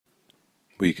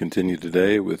We continue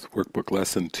today with Workbook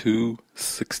Lesson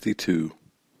 262.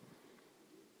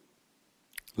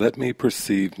 Let me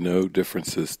perceive no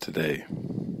differences today.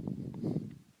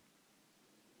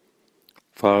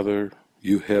 Father,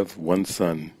 you have one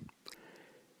Son,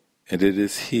 and it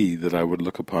is He that I would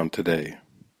look upon today.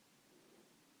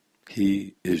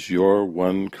 He is your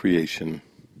one creation.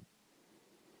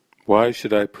 Why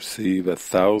should I perceive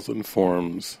 1,000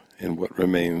 forms in what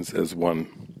remains as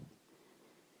one?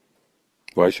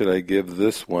 Why should I give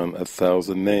this one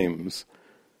 1,000 names,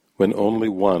 when only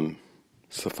one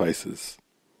suffices?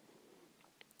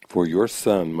 For your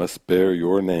Son must bear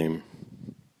your name,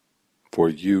 for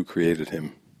you created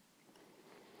him.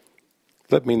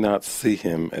 Let me not see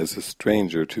him as a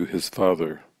stranger to his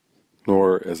Father,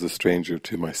 nor as a stranger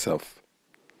to myself.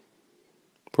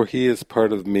 For he is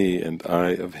part of me and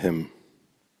I of him,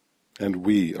 and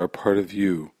we are part of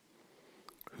you,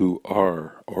 who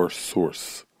are our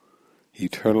source,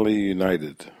 eternally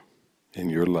united in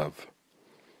your love,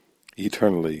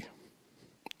 eternally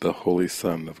the Holy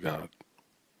Son of God.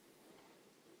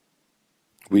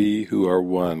 We who are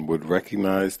one would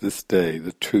recognize this day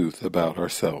the truth about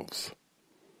ourselves.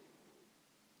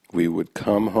 We would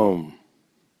come home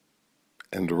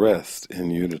and rest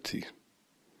in unity,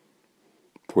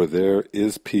 for there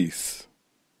is peace,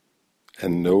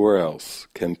 and nowhere else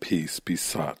can peace be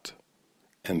sought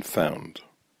and found.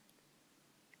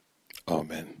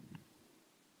 Amen.